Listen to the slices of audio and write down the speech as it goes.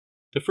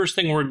The first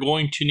thing we're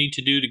going to need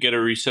to do to get a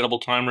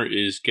resettable timer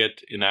is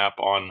get an app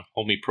on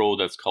Homey Pro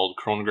that's called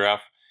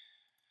Chronograph.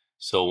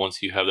 So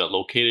once you have that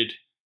located,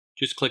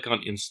 just click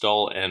on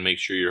install and make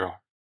sure your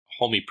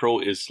Homey Pro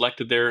is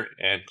selected there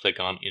and click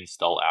on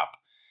install app.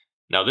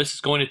 Now this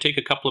is going to take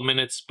a couple of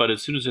minutes, but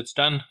as soon as it's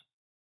done,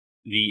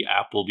 the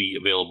app will be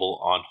available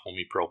on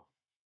Homey Pro.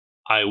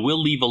 I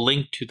will leave a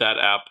link to that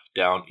app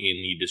down in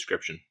the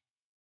description.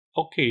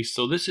 Okay,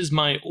 so this is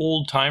my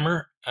old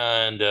timer,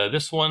 and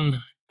this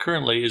one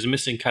currently is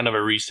missing kind of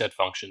a reset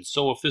function.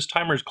 So if this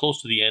timer is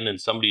close to the end and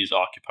somebody is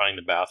occupying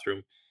the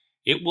bathroom,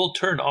 it will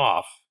turn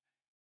off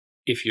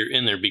if you're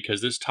in there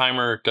because this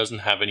timer doesn't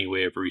have any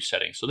way of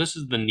resetting. So this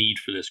is the need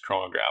for this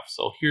chronograph.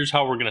 So here's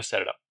how we're going to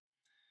set it up.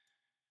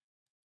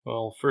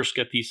 Well, first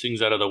get these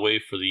things out of the way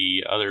for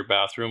the other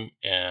bathroom,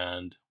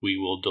 and we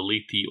will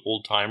delete the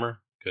old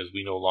timer because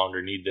we no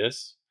longer need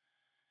this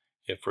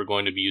if we're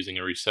going to be using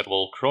a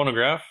resettable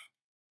chronograph.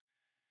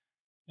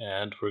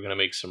 And we're going to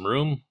make some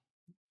room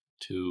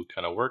to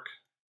kind of work.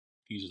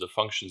 These are the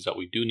functions that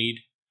we do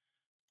need.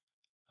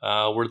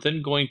 We're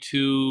then going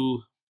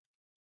to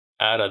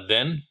add a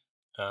then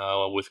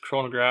with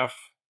chronograph,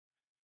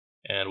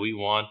 and we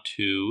want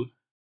to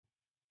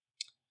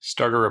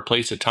start or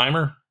replace a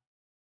timer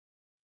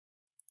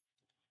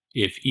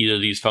if either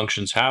of these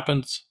functions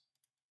happens.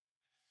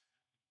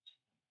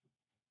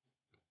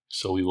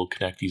 So we will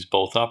connect these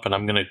both up, and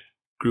I'm going to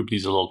group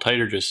these a little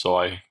tighter just so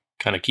I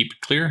kind of keep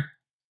it clear.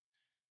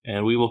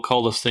 And we will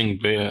call this thing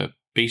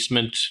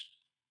basement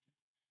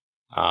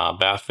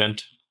bath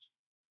vent,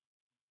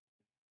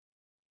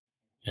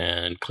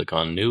 and click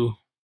on new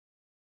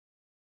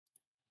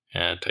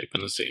and type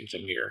in the same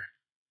thing here.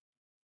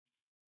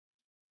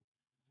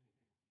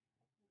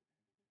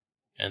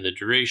 And the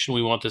duration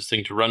we want this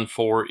thing to run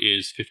for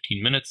is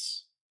 15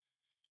 minutes.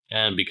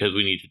 And because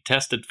we need to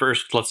test it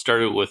first, let's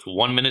start it with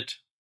 1 minute.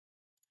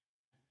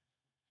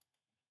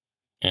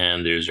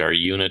 And there's our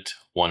unit,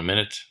 1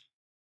 minute.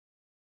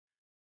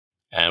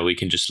 And we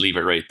can just leave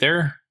it right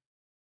there.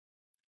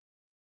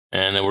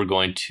 And then we're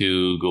going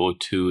to go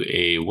to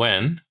a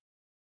when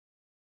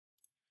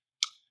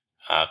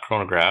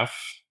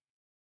chronograph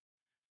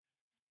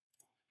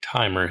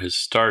timer has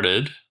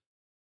started.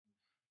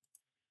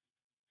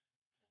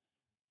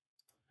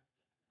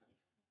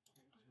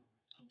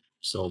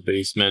 So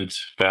basement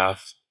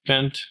bath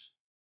vent.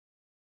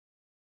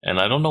 And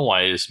I don't know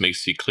why this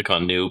makes you click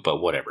on new,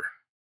 but whatever.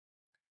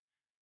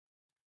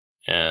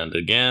 And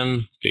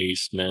again,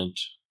 basement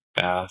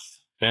bath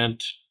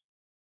vent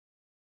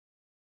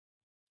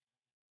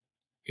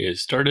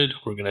is started.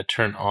 We're going to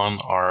turn on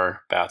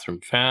our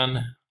bathroom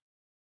fan.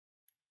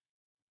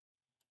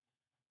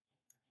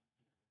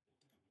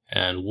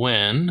 And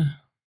when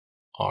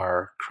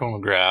our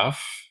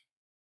chronograph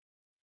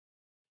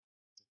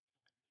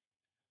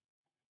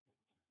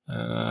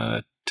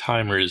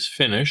timer is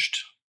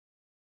finished,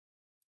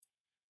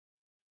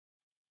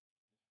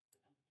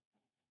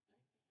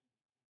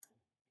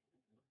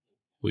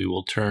 we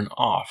will turn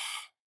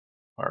off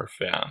our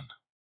fan.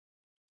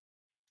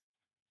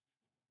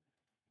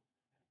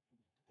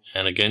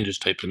 And again,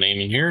 just type the name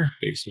in here,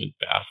 basement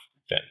bath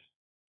vent.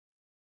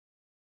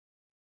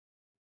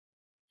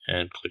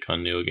 And click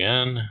on new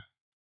again,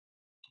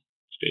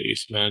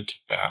 basement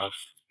bath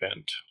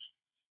vent.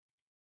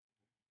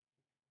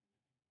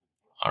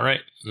 All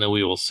right, and then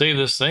we will save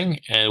this thing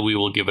and we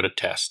will give it a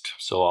test.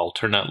 So I'll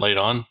turn that light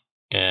on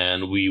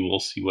and we will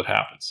see what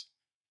happens.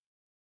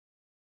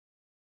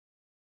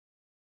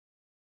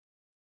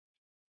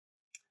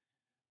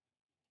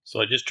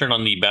 So I just turned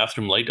on the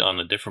bathroom light on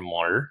a different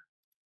monitor,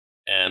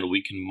 and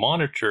we can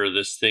monitor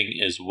this thing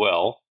as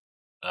well.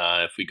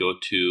 If we go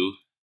to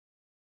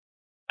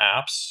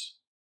apps,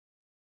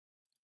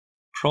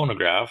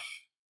 chronograph,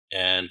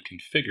 and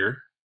configure,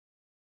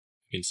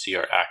 you can see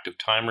our active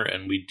timer,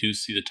 and we do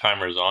see the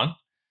timer is on.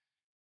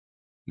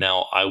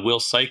 Now I will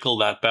cycle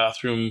that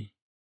bathroom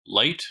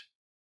light,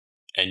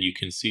 and you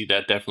can see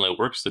that definitely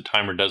works. The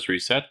timer does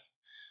reset.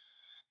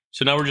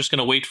 So now we're just going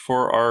to wait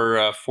for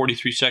our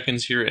 43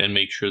 seconds here and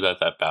make sure that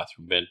that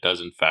bathroom vent does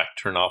in fact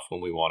turn off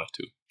when we want it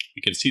to.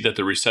 You can see that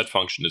the reset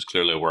function is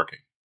clearly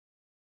working.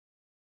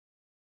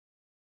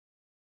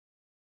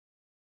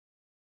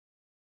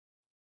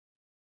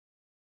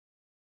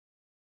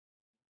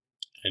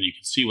 And you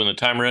can see when the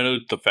timer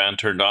ended, the fan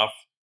turned off,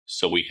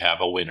 so we have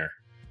a winner.